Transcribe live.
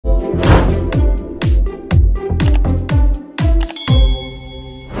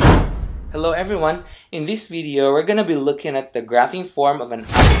everyone, in this video we're going to be looking at the graphing form of an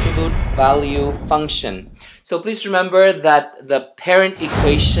absolute value function. So please remember that the parent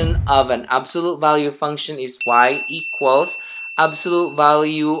equation of an absolute value function is y equals absolute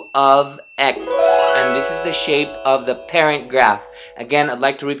value of x, and this is the shape of the parent graph. Again, I'd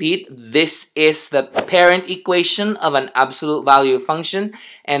like to repeat, this is the parent equation of an absolute value function,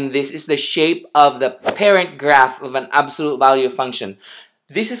 and this is the shape of the parent graph of an absolute value function.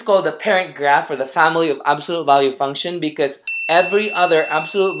 This is called the parent graph or the family of absolute value function because every other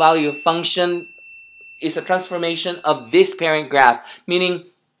absolute value function is a transformation of this parent graph. Meaning,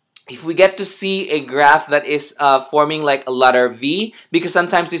 if we get to see a graph that is forming like a letter V, because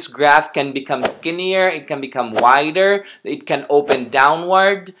sometimes this graph can become skinnier, it can become wider, it can open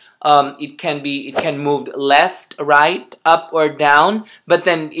downward, it can move left, right, up or down, but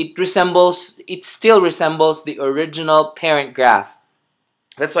then it still resembles the original parent graph.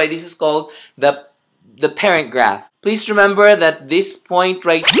 That's why this is called the parent graph. Please remember that this point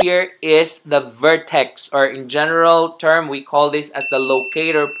right here is the vertex, or in general term we call this as the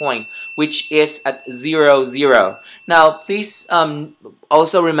locator point, which is at 0, 0. Now please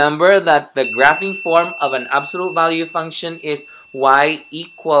also remember that the graphing form of an absolute value function is y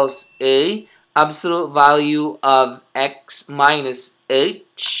equals a absolute value of x minus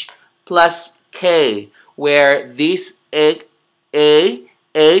h plus k, where these a,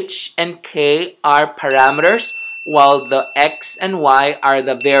 h, and k are parameters, while the x and y are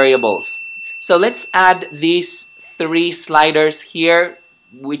the variables. So let's add these three sliders here,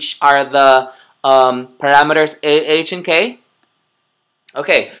 which are the parameters a, h, and k.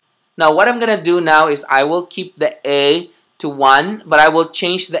 Okay, now what I'm gonna do now is I will keep the a to 1, but I will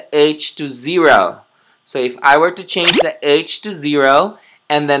change the h to 0. So if I were to change the h to 0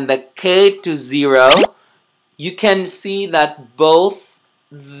 and then the k to 0, you can see that both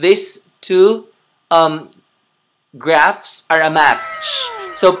these two graphs are a match.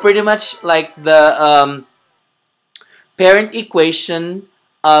 So pretty much like the parent equation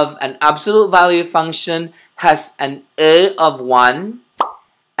of an absolute value function has an a of 1,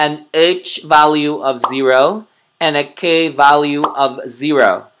 an h value of 0, and a k value of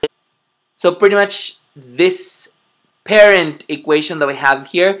 0. So pretty much this parent equation that we have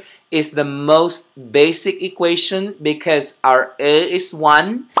here is the most basic equation because our a is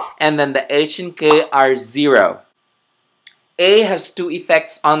 1 and then the h and k are 0. A has two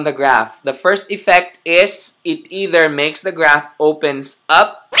effects on the graph. The first effect is it either makes the graph opens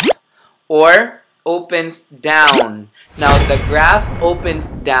up or opens down. Now the graph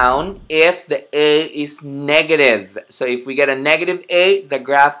opens down if the a is negative. So if we get a negative a, the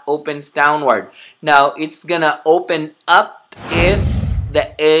graph opens downward. Now it's gonna open up if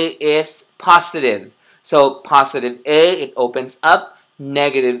the a is positive. So positive a, it opens up.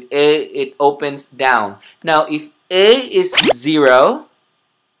 Negative a, it opens down. Now if a is 0,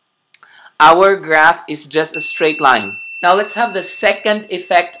 our graph is just a straight line. Now let's have the second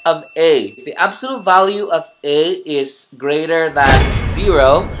effect of a. If the absolute value of a is greater than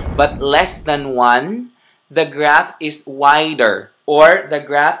 0 but less than 1, the graph is wider, or the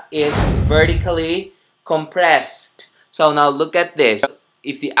graph is vertically compressed. So now look at this.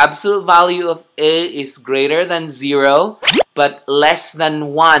 If the absolute value of a is greater than 0 but less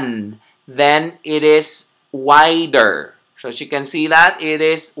than 1, then it is wider. So as you can see that it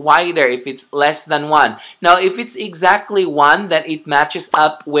is wider if it's less than 1. Now if it's exactly 1, then it matches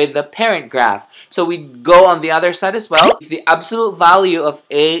up with the parent graph. So we go on the other side as well. If the absolute value of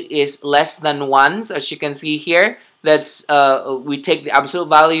a is less than 1, so as you can see here, that's we take the absolute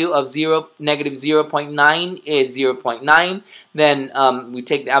value of negative 0.9 is 0.9. Then we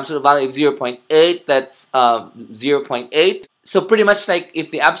take the absolute value of 0.8, that's 0.8. So pretty much like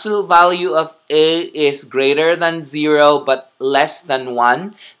if the absolute value of a is greater than 0 but less than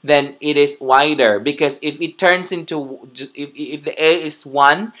 1, then it is wider, because if it turns into, if the a is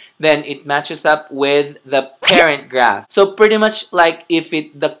 1, then it matches up with the parent graph. So pretty much like if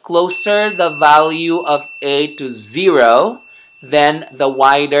the closer the value of a to 0, then the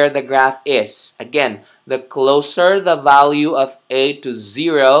wider the graph is. Again, the closer the value of a to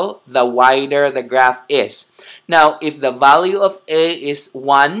 0, the wider the graph is. Now, if the value of a is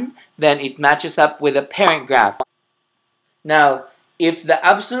 1, then it matches up with the parent graph. Now, if the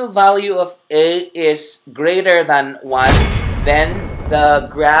absolute value of a is greater than 1, then the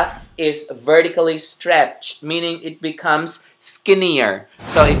graph is vertically stretched, meaning it becomes skinnier.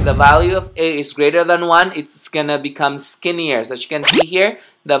 So if the value of a is greater than 1, it's gonna become skinnier. So as you can see here,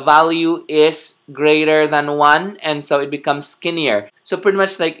 the value is greater than 1, and so it becomes skinnier. So pretty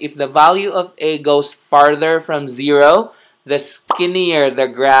much like if the value of a goes farther from 0, the skinnier the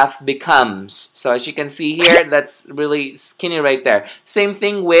graph becomes. So as you can see here, that's really skinny right there. Same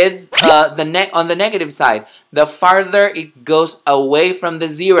thing with on the negative side. The farther it goes away from the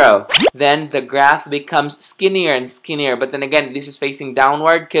 0, then the graph becomes skinnier and skinnier. But then again, this is facing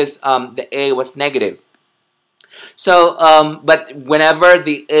downward because the A was negative. So, but whenever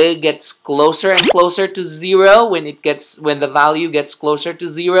the A gets closer and closer to 0, when the value gets closer to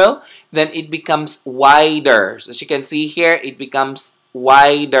 0, then it becomes wider. So as you can see here, it becomes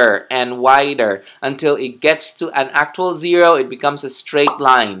wider and wider until it gets to an actual 0. It becomes a straight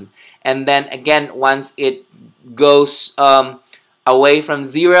line. And then again, once it goes away from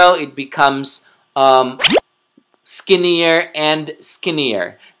 0, it becomes skinnier and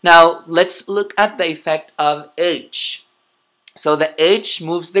skinnier. Now, let's look at the effect of H. So the H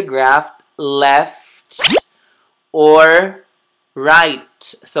moves the graph left or right.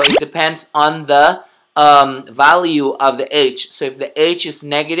 So it depends on the value of the H. So if the H is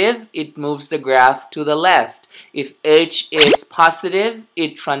negative, it moves the graph to the left. If H is positive,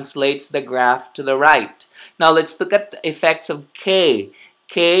 it translates the graph to the right. Now let's look at the effects of K.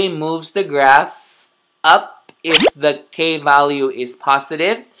 K moves the graph up if the K value is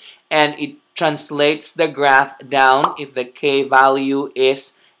positive, and it translates the graph down if the K value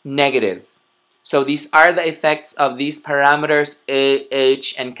is negative. So these are the effects of these parameters A,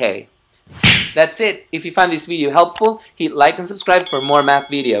 H, and K. That's it. If you found this video helpful, hit like and subscribe for more math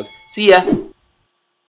videos. See ya!